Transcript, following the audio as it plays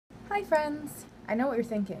Hi friends! I know what you're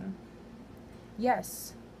thinking.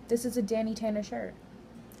 Yes, this is a Danny Tanner shirt.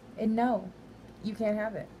 And no, you can't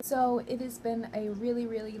have it. So it has been a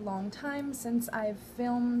really long time since I've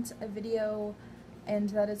filmed a video, and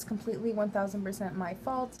that is completely 1000% my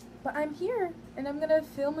fault. But I'm here and I'm gonna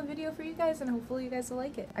film a video for you guys and hopefully you guys will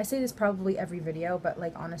like it. I say this probably every video, but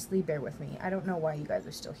like honestly, bear with me. I don't know why you guys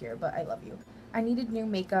are still here, but I love you. I needed new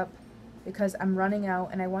makeup because I'm running out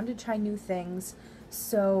and I wanted to try new things.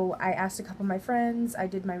 So I asked a couple of my friends, I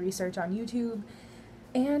did my research on YouTube,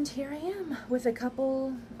 and here I am with a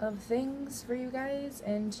couple of things for you guys,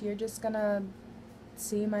 and you're just gonna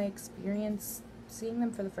see my experience seeing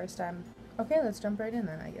them for the first time. Okay, let's jump right in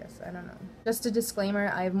then, I guess. I don't know. Just a disclaimer,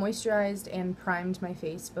 I've moisturized and primed my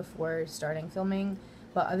face before starting filming,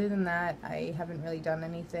 but other than that, I haven't really done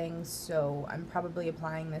anything, so I'm probably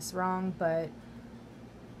applying this wrong, but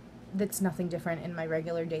that's nothing different in my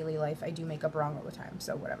regular daily life. I do makeup wrong all the time,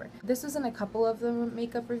 so whatever. This was in a couple of the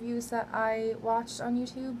makeup reviews that I watched on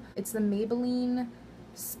YouTube. It's the Maybelline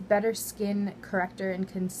Better Skin Corrector and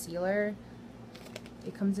Concealer.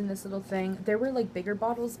 It comes in this little thing. There were like bigger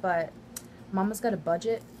bottles, but Mama's got a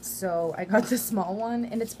budget, so I got the small one,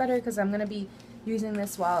 and it's better because I'm going to be using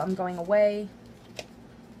this while I'm going away.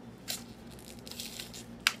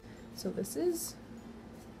 So this is...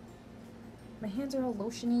 my hands are all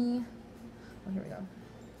lotiony. Oh, here we go.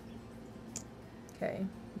 Okay,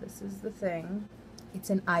 this is the thing.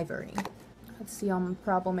 It's in ivory. Let's see on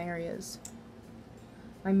problem areas.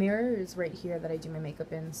 My mirror is right here that I do my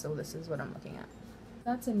makeup in, so this is what I'm looking at.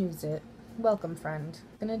 That's a new zit. Welcome, friend.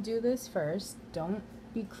 I'm gonna do this first. Don't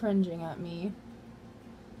be cringing at me.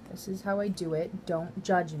 This is how I do it. Don't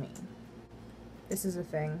judge me. This is a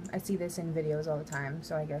thing. I see this in videos all the time,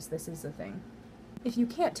 so I guess this is the thing. If you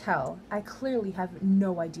can't tell, I clearly have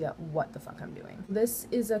no idea what the fuck I'm doing. This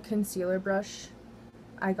is a concealer brush.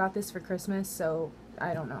 I got this for Christmas, so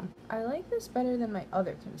I don't know. I like this better than my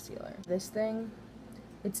other concealer. This thing,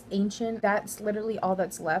 it's ancient. That's literally all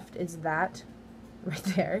that's left is that right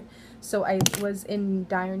there. So I was in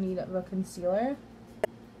dire need of a concealer.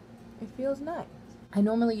 It feels nice. I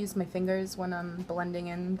normally use my fingers when I'm blending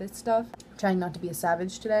in this stuff. I'm trying not to be a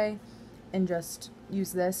savage today and just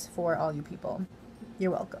use this for all you people.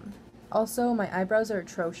 You're welcome. Also, my eyebrows are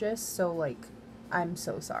atrocious, so like, I'm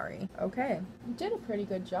so sorry. Okay, you did a pretty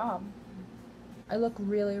good job. I look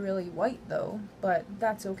really white though, but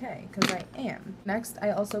that's okay, because I am. Next, I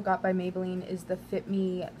also got by Maybelline is the Fit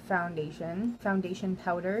Me foundation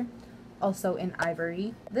powder, also in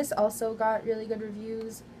ivory. This also got really good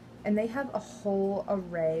reviews, and they have a whole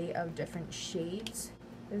array of different shades.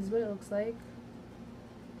 This is what it looks like.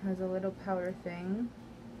 It has a little powder thing.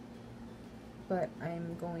 But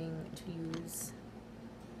I'm going to use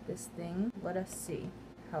this thing. Let us see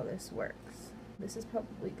how this works. This is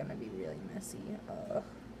probably gonna be really messy. Oh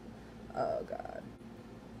god.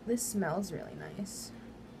 This smells really nice.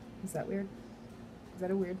 Is that weird? Is that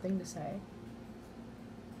a weird thing to say?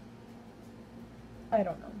 I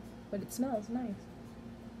don't know, but it smells nice.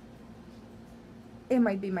 It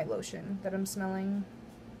might be my lotion that I'm smelling.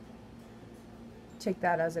 Take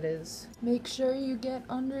that as it is. Make sure you get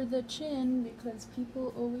under the chin because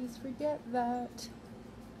people always forget that.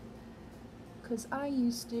 Because I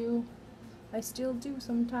used to. I still do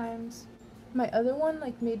sometimes. My other one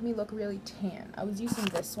like made me look really tan. I was using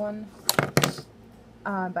this one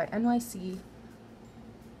by NYC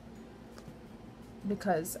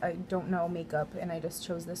because I don't know makeup and I just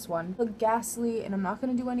chose this one. Look ghastly, and I'm not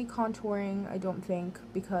going to do any contouring, I don't think,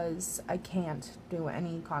 because I can't do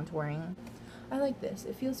any contouring. I like this.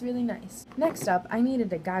 It feels really nice. Next up, I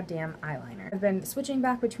needed a goddamn eyeliner. I've been switching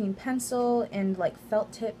back between pencil and like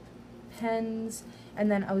felt tip pens, and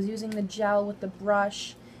then I was using the gel with the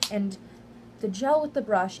brush, and the gel with the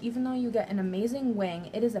brush, even though you get an amazing wing,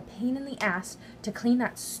 it is a pain in the ass to clean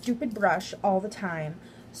that stupid brush all the time.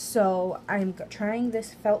 So I'm trying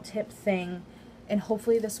this felt tip thing, and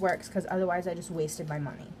hopefully this works, because otherwise I just wasted my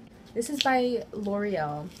money. This is by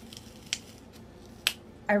L'Oreal.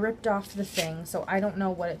 I ripped off the thing, so I don't know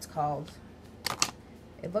what it's called.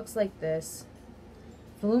 It looks like this.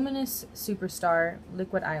 Voluminous Superstar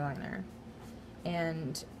Liquid Eyeliner.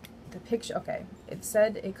 And the picture, okay, it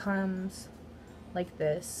said it comes like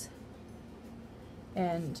this.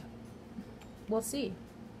 And we'll see.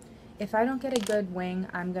 If I don't get a good wing,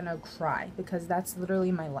 I'm gonna cry, because that's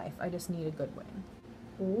literally my life. I just need a good wing.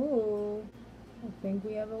 Ooh, I think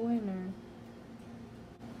we have a winner.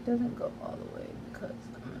 It doesn't go all the way because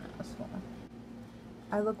I'm an asshole.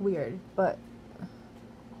 I look weird, but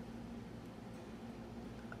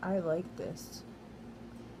I like this.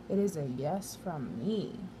 It is a yes from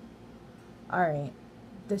me. Alright,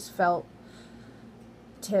 This felt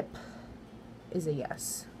tip is a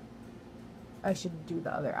yes. I should do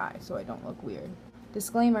the other eye so I don't look weird.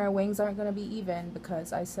 Disclaimer, wings aren't going to be even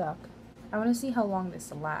because I suck. I want to see how long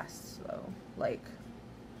this lasts though. Like,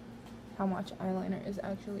 how much eyeliner is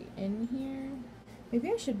actually in here. Maybe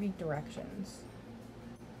I should read directions.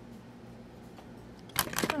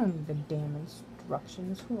 I don't need the damn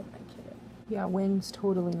instructions. Who am I kidding? Yeah, wings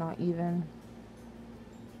totally not even.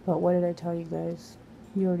 But what did I tell you guys?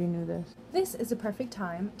 You already knew this. This is a perfect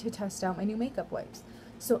time to test out my new makeup wipes.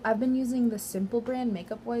 So I've been using the Simple brand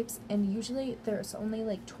makeup wipes, and usually there's only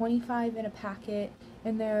like 25 in a packet,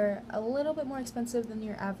 and they're a little bit more expensive than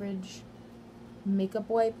your average makeup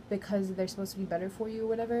wipe because they're supposed to be better for you or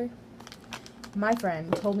whatever. My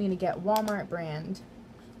friend told me to get Walmart brand.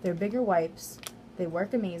 They're bigger wipes, they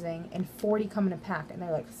work amazing, and 40 come in a pack, and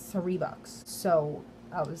they're like $3. So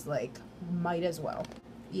I was like, might as well.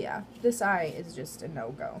 Yeah, this eye is just a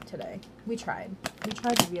no-go today. We tried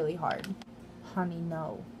really hard. Honey,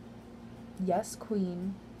 no. Yes,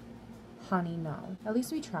 queen. Honey, no. At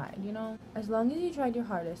least we tried, you know? As long as you tried your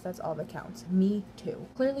hardest, that's all that counts. Me too.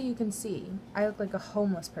 Clearly you can see I look like a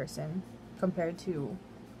homeless person compared to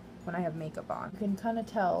when I have makeup on. You can kind of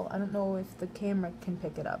tell, I don't know if the camera can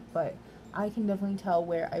pick it up, but I can definitely tell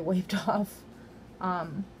where I wiped off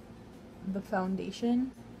the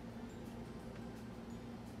foundation.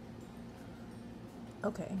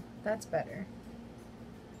 Okay, that's better.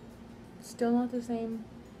 Still not the same,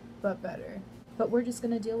 but better. But we're just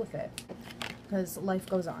gonna deal with it, because life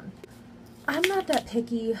goes on. I'm not that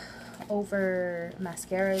picky over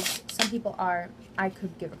mascaras. Some people are. I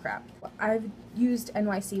could give a crap. I've used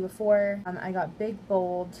NYC before. I got big,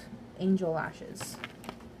 bold angel lashes.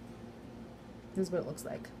 This is what it looks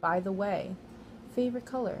like. By the way, favorite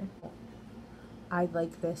color. I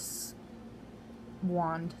like this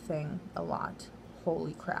wand thing a lot.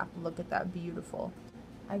 Holy crap, look at that, beautiful.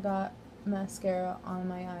 I got mascara on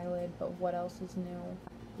my eyelid, but what else is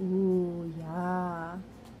new? Ooh, yeah.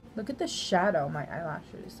 Look at the shadow my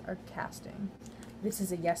eyelashes are casting. This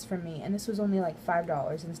is a yes for me, and this was only like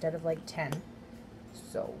 $5 instead of like 10.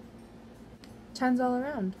 So, 10's all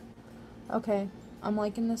around. Okay, I'm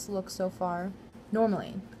liking this look so far.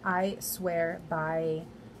 Normally, I swear by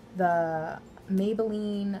the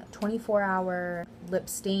Maybelline 24-hour lip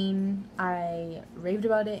stain. I raved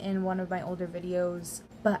about it in one of my older videos,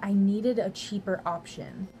 but I needed a cheaper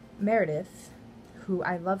option. Meredith, who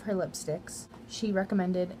I love her lipsticks, she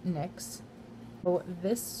recommended NYX. So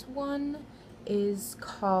this one is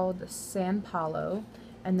called San Paulo,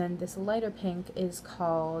 and then this lighter pink is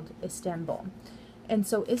called Istanbul. And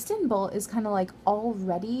so Istanbul is kind of like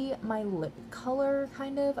already my lip color,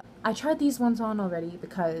 kind of. I tried these ones on already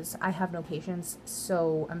because I have no patience,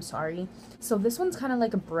 so I'm sorry. So this one's kind of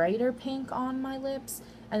like a brighter pink on my lips,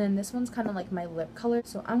 and then this one's kind of like my lip color,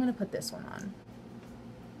 so I'm gonna put this one on.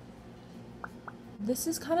 This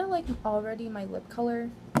is kind of like already my lip color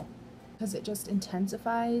because it just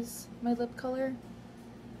intensifies my lip color,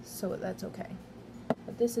 so that's okay.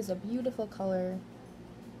 But this is a beautiful color.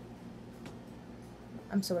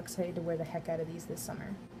 I'm so excited to wear the heck out of these this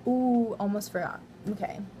summer. Ooh, almost forgot.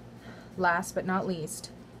 Okay, last but not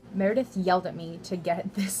least, Meredith yelled at me to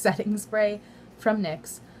get this setting spray from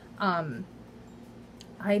NYX.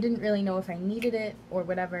 I didn't really know if I needed it or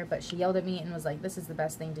whatever, but she yelled at me and was like, this is the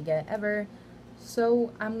best thing to get ever.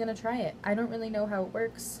 So I'm gonna try it. I don't really know how it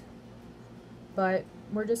works, but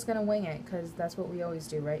we're just gonna wing it because that's what we always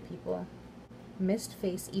do, right, people? Mist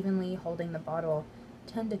face evenly, holding the bottle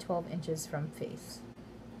 10 to 12 inches from face.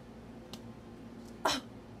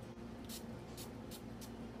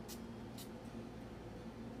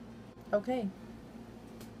 Okay,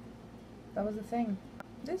 that was a thing.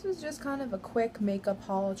 This was just kind of a quick makeup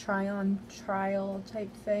haul, try-on trial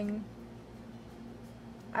type thing.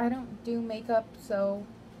 I don't do makeup, so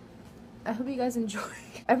I hope you guys enjoy.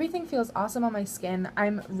 Everything feels awesome on my skin.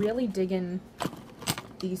 I'm really digging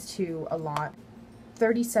these two a lot.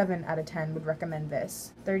 37 out of 10 would recommend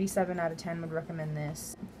this. 37 out of 10 would recommend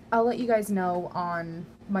this. I'll let you guys know on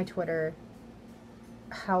my Twitter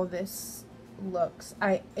how this looks.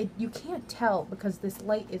 You can't tell because this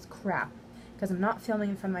light is crap because I'm not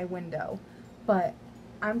filming in front of my window, but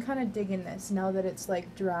I'm kind of digging this now that it's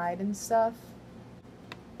like dried and stuff.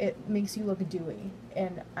 It makes you look dewy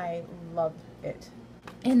and I love it.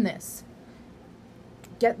 In this,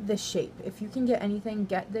 get this shape. If you can get anything,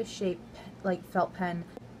 get this shape, like felt pen.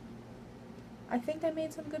 I think I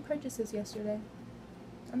made some good purchases yesterday.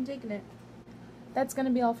 I'm digging it. That's gonna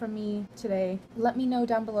be all from me today. Let me know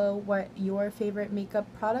down below what your favorite makeup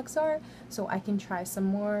products are so I can try some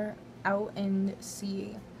more out and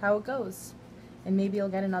see how it goes. and maybe you'll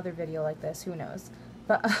get another video like this, who knows.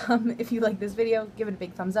 But if you like this video, give it a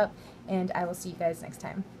big thumbs up, and I will see you guys next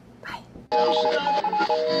time. Bye!